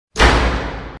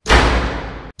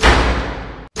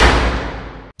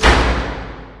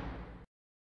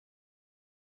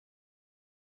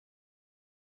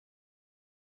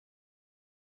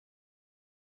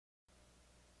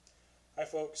Hi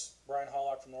folks, Brian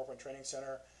Hallaq from Norpoint Training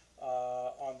Center.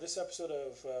 On this episode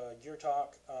of Gear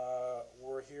Talk,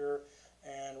 we're here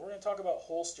and we're going to talk about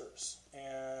holsters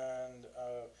and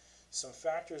some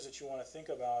factors that you want to think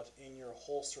about in your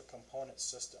holster component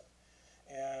system.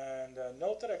 And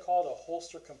note that I call it a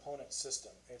holster component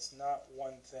system. It's not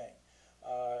one thing,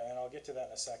 and I'll get to that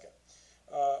in a second.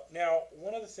 Now,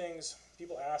 one of the things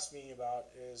people ask me about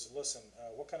is, listen,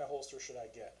 what kind of holster should I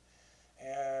get?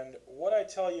 And what I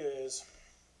tell you is,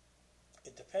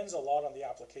 it depends a lot on the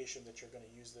application that you're going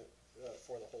to use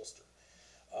for the holster.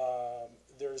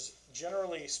 There's,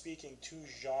 generally speaking, two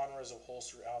genres of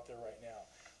holster out there right now.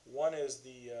 One is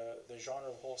the genre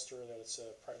of holster that's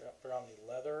predominantly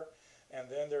leather, and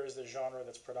then there is the genre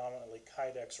that's predominantly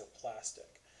kydex or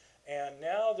plastic. And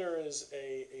now there is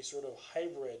a sort of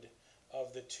hybrid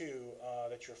of the two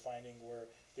that you're finding, where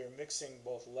they're mixing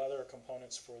both leather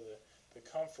components for the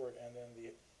comfort, and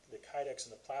then the kydex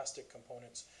and the plastic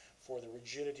components for the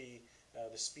rigidity,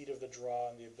 the speed of the draw,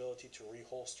 and the ability to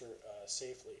reholster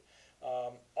safely.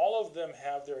 All of them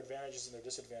have their advantages and their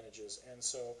disadvantages, and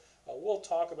so we'll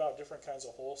talk about different kinds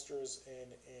of holsters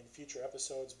in future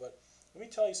episodes, but let me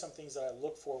tell you some things that I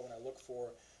look for when I look for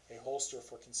a holster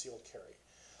for concealed carry.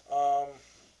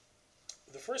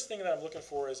 The first thing that I'm looking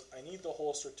for is I need the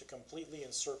holster to completely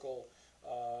encircle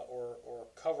or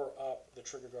cover up the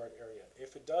trigger guard area.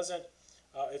 If it doesn't,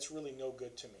 it's really no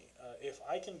good to me. If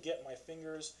I can get my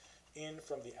fingers in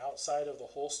from the outside of the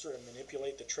holster and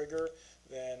manipulate the trigger,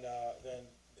 then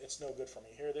it's no good for me.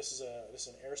 Here, this is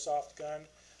an airsoft gun,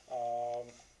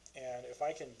 and if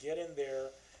I can get in there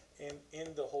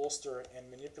in the holster and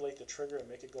manipulate the trigger and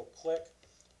make it go click,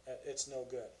 it's no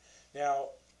good. Now,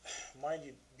 mind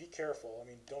you, be careful. I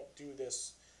mean, don't do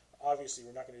this. Obviously,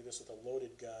 we're not going to do this with a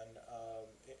loaded gun.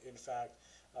 In fact,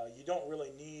 you don't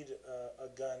really need a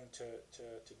gun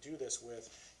to do this with.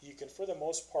 You can, for the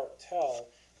most part, tell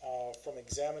from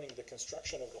examining the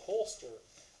construction of the holster,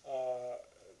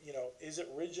 is it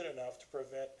rigid enough to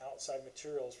prevent outside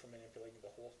materials from manipulating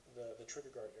the trigger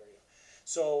guard area?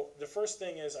 So the first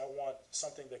thing is I want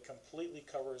something that completely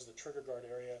covers the trigger guard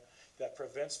area, that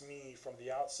prevents me from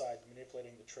the outside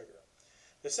manipulating the trigger.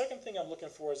 The second thing I'm looking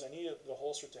for is I need the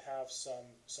holster to have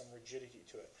some rigidity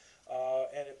to it.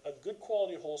 And a good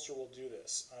quality holster will do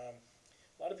this.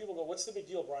 A lot of people go, what's the big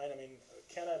deal, Brian? I mean,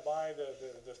 can I buy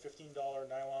the $15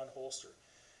 nylon holster?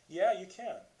 Yeah, you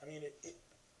can. I mean,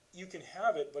 you can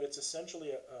have it, but it's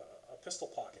essentially a pistol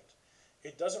pocket.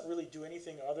 It doesn't really do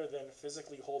anything other than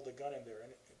physically hold the gun in there.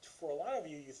 And for a lot of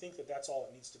you, you think that that's all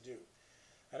it needs to do.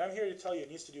 And I'm here to tell you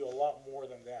it needs to do a lot more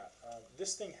than that.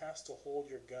 This thing has to hold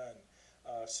your gun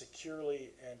securely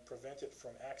and prevent it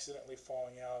from accidentally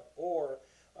falling out or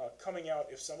coming out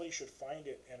if somebody should find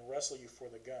it and wrestle you for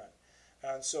the gun.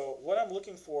 And so what I'm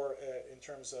looking for in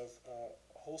terms of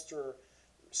holster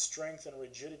strength and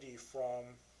rigidity from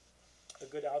a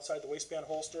good outside the waistband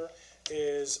holster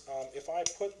is if I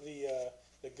put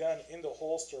the gun in the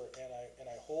holster and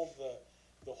I hold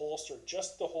the holster,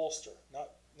 just the holster,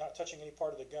 not touching any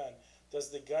part of the gun, does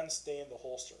the gun stay in the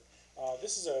holster?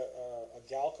 This is a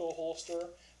Galco holster,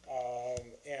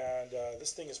 and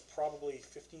this thing is probably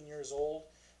 15 years old,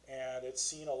 and it's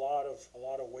seen a lot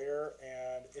of wear,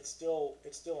 and it's still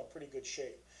in pretty good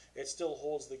shape. It still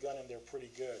holds the gun in there pretty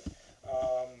good.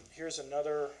 Here's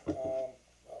another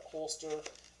holster,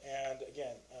 and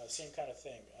again, same kind of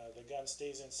thing. The gun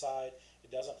stays inside,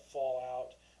 it doesn't fall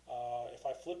out. If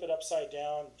I flip it upside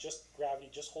down, just gravity,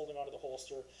 just holding onto the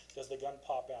holster, does the gun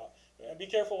pop out? And be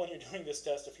careful when you're doing this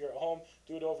test. If you're at home,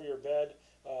 do it over your bed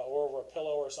or over a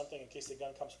pillow or something in case the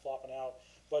gun comes flopping out.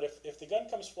 But if the gun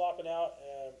comes flopping out,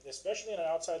 especially in an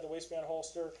outside the waistband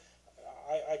holster,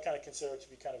 I kind of consider it to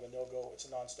be kind of a no-go. It's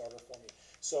a non-starter for me.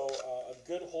 So a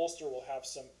good holster will have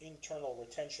some internal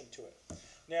retention to it.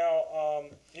 Now,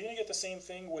 you're going to get the same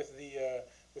thing with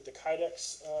the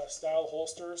kydex style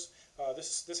holsters.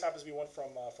 This happens to be one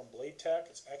from Blade Tech.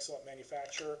 It's an excellent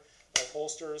manufacturer of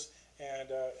holsters, and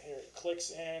here it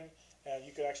clicks in, and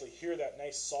you can actually hear that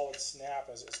nice solid snap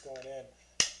as it's going in,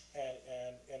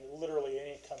 and literally it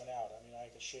ain't coming out. I mean, I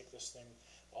could shake this thing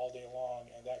all day long,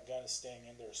 and that gun is staying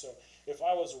in there. So if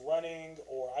I was running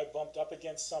or I bumped up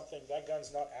against something, that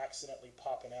gun's not accidentally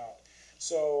popping out.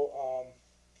 So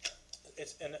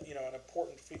it's an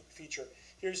important feature.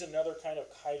 Here's another kind of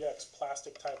kydex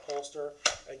plastic type holster.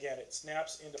 Again, it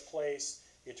snaps into place.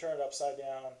 You turn it upside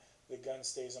down, the gun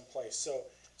stays in place.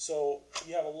 So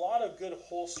you have a lot of good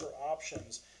holster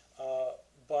options.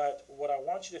 But what I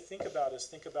want you to think about is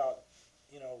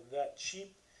that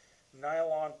cheap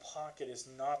nylon pocket is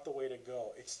not the way to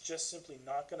go. It's just simply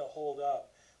not going to hold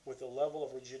up with the level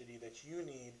of rigidity that you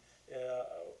need,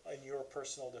 in your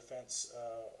personal defense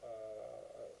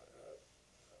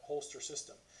holster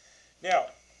system. Now,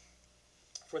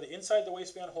 for the inside the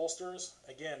waistband holsters,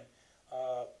 again,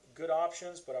 good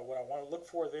options, but what I want to look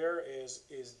for there is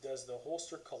does the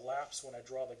holster collapse when I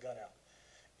draw the gun out?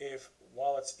 If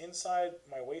while it's inside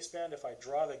my waistband, if I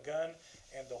draw the gun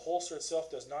and the holster itself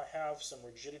does not have some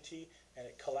rigidity and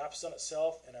it collapses on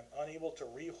itself and I'm unable to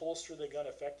reholster the gun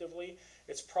effectively,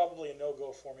 it's probably a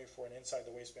no-go for me for an inside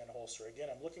the waistband holster. Again,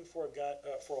 I'm looking for a gun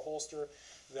for a holster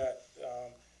that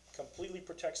completely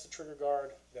protects the trigger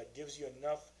guard, that gives you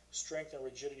enough strength and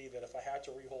rigidity that if I had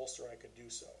to reholster, I could do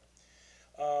so.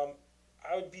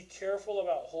 I would be careful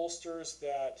about holsters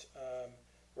that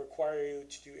require you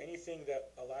to do anything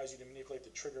that allows you to manipulate the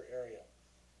trigger area.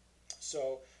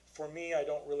 So for me, I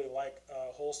don't really like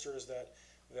holsters that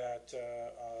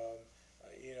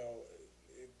you know,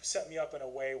 set me up in a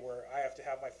way where I have to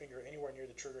have my finger anywhere near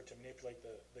the trigger to manipulate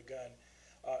the gun.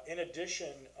 In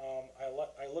addition,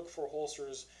 I look for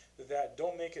holsters that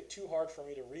don't make it too hard for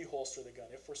me to reholster the gun.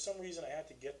 If for some reason I had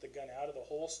to get the gun out of the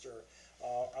holster,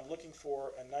 I'm looking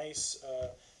for a nice,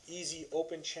 easy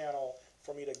open channel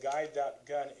for me to guide that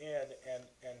gun in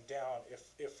and down.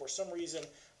 If for some reason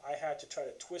I had to try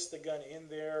to twist the gun in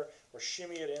there or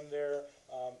shimmy it in there,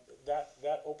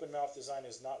 that open mouth design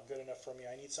is not good enough for me.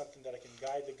 I need something that I can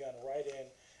guide the gun right in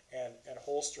and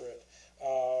holster it.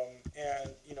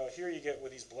 And you know, here you get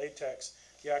with these blade techs,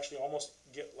 you actually almost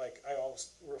get, like I always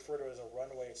refer to it as a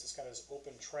runway. It's this kind of this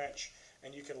open trench,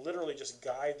 and you can literally just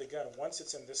guide the gun. Once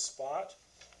it's in this spot,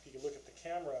 if you can look at the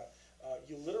camera,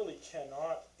 you literally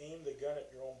cannot aim the gun at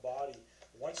your own body.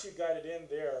 Once you guide it in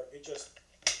there, it just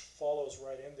follows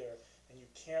right in there, and you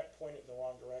can't point it in the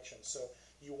wrong direction. So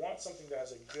you want something that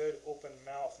has a good open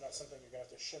mouth, not something you're going to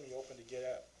have to shimmy open to get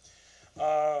at.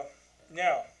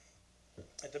 Now,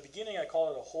 at the beginning I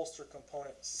call it a holster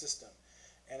component system,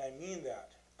 and I mean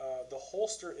that. The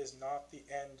holster is not the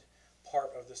end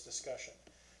part of this discussion.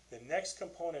 The next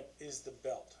component is the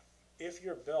belt. If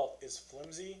your belt is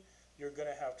flimsy, you're going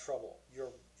to have trouble. Your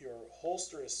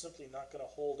holster is simply not going to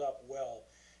hold up well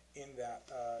in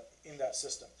that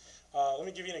system. Let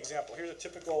me give you an example. Here's a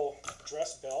typical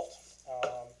dress belt,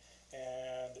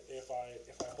 and if I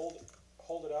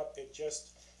hold it up, it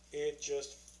just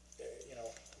you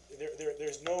know,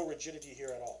 there's no rigidity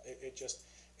here at all.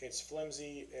 It's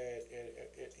flimsy.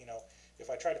 You know, if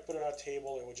I tried to put it on a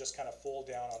table, it would just kind of fold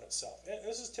down on itself. And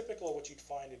this is typical of what you'd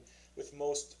find with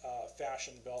most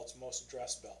fashion belts, most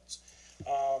dress belts.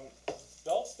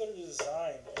 Belts that are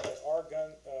designed, that are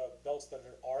belts that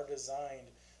are designed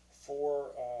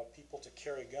for people to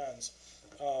carry guns,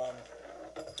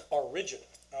 are rigid.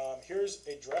 Here's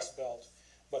a dress belt,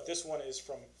 but this one is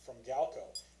from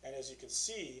Galco, and as you can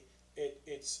see,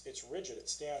 it's rigid. It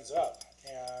stands up,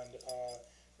 and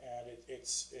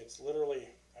it's literally,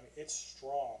 I mean, it's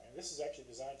strong. And this is actually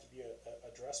designed to be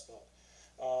a dress belt.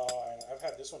 And I've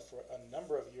had this one for a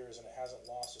number of years, and it hasn't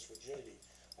lost its rigidity.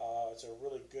 It's a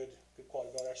really good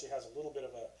quality belt. It actually has a little bit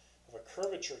of a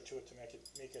curvature to it to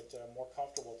make it more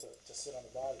comfortable to sit on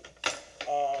the body.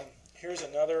 Here's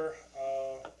another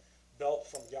belt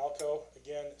from Galco.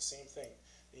 Again, same thing.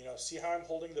 You know, see how I'm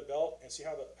holding the belt, and see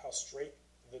how straight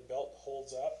the belt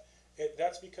holds up.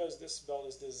 That's because this belt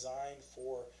is designed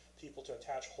for people to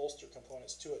attach holster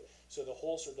components to it, so the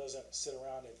holster doesn't sit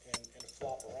around and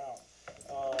flop around.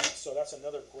 So that's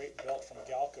another great belt from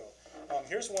Galco.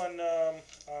 Here's one, I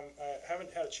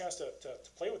haven't had a chance to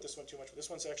play with this one too much, but this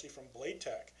one's actually from Blade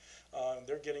Tech.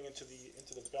 They're getting into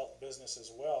the belt business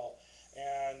as well.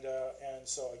 And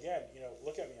so again, you know,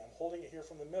 look at me. I'm holding it here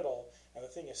from the middle, and the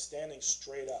thing is standing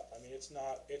straight up. I mean, it's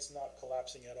not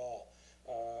collapsing at all.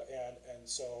 And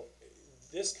so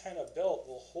this kind of belt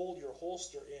will hold your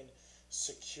holster in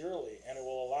securely, and it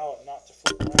will allow it not to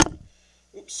flip around.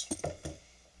 Oops.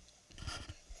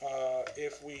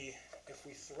 If we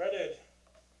thread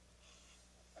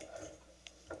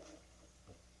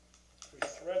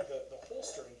the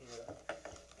holster in here,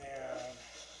 and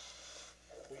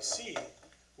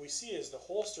we see is the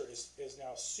holster is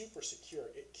now super secure.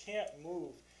 It can't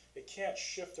move. It can't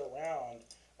shift around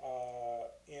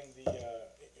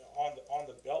on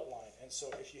the belt line. And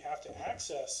so if you have to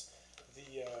access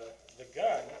the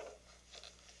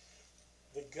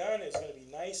gun is going to be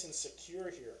nice and secure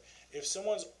here. If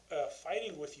someone's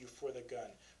fighting with you for the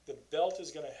gun, the belt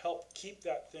is going to help keep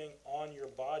that thing on your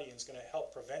body, and it's going to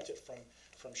help prevent it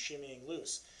from shimmying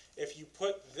loose. If you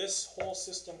put this whole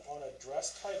system on a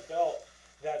dress type belt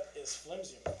that is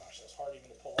flimsy, oh gosh, that's hard even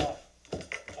to pull off.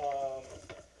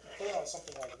 Put it on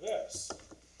something like this.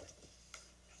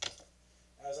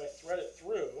 As I thread it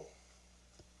through,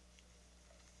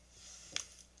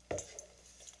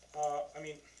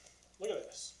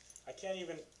 can't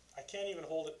even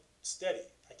hold it steady.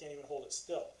 I can't even hold it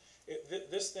still.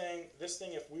 This thing,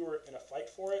 if we were in a fight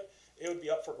for it, it would be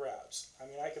up for grabs. I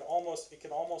mean, it can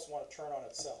almost want to turn on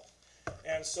itself.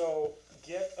 And so,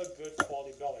 get a good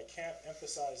quality belt. I can't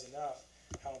emphasize enough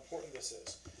how important this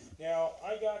is. Now,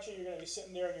 I got you. You're going to be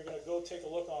sitting there, and you're going to go take a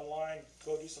look online,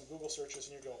 go do some Google searches,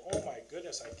 and you go, "Oh my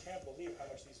goodness, I can't believe how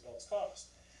much these belts cost."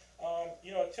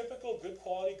 You know, a typical good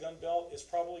quality gun belt is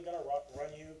probably going to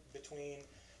run you between,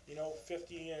 you know,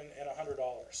 $50 and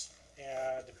 $100,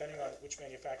 and depending on which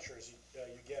manufacturers you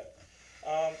get.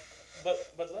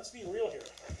 But let's be real here.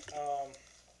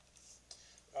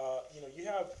 You know,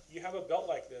 you have a belt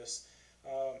like this.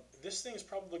 This thing is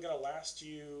probably going to last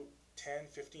you 10,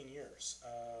 15 years.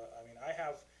 I mean, I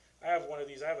have one of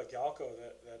these. I have a Galco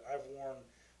that I've worn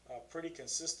pretty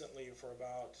consistently for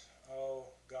about, oh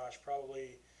gosh,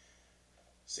 probably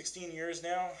 16 years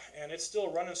now, and it's still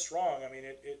running strong. I mean,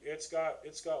 it's got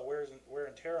wear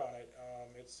and tear on it.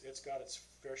 It's got its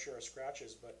fair share of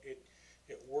scratches, but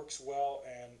it works well,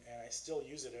 and I still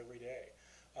use it every day.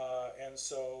 And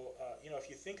so, you know, if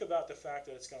you think about the fact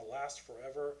that it's going to last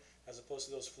forever, as opposed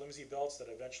to those flimsy belts that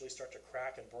eventually start to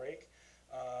crack and break,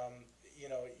 you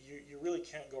know, you really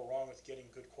can't go wrong with getting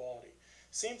good quality.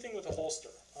 Same thing with a holster.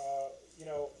 You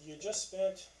know, you just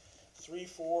spent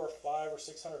 $300, $400, $500, or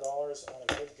 $600 on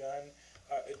a good gun.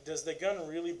 Does the gun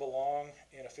really belong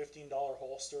in a $15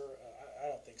 holster? I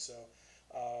don't think so.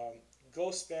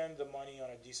 Go spend the money on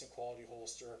a decent quality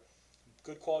holster.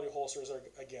 Good quality holsters are,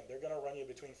 again, they're going to run you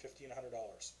between $50 and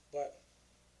 $100. But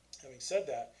having said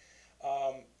that,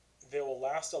 they will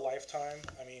last a lifetime.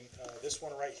 I mean, this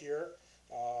one right here,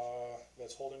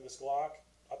 that's holding this Glock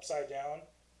upside down.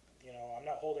 You know, I'm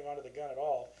not holding onto the gun at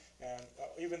all, and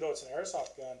even though it's an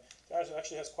airsoft gun, it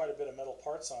actually has quite a bit of metal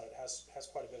parts on it. It has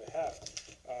quite a bit of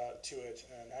heft to it,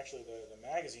 and actually the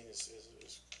magazine is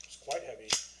quite heavy,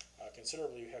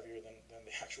 considerably heavier than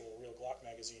the actual real Glock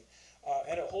magazine,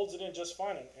 and it holds it in just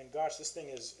fine. And gosh, this thing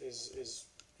is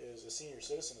a senior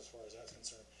citizen as far as that's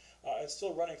concerned. It's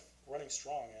still running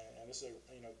strong, and this is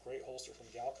a great holster from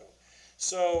Galco.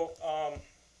 So.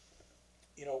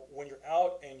 You know, when you're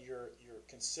out and you're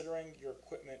considering your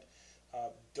equipment,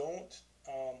 don't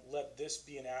let this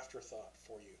be an afterthought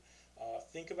for you.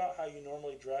 Think about how you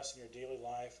normally dress in your daily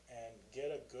life and get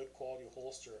a good quality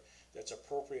holster that's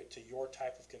appropriate to your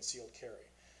type of concealed carry.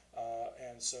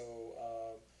 And so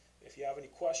if you have any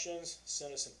questions,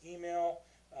 send us an email.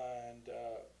 And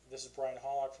this is Brian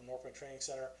Hallaq from Norpoint Training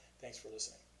Center. Thanks for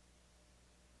listening.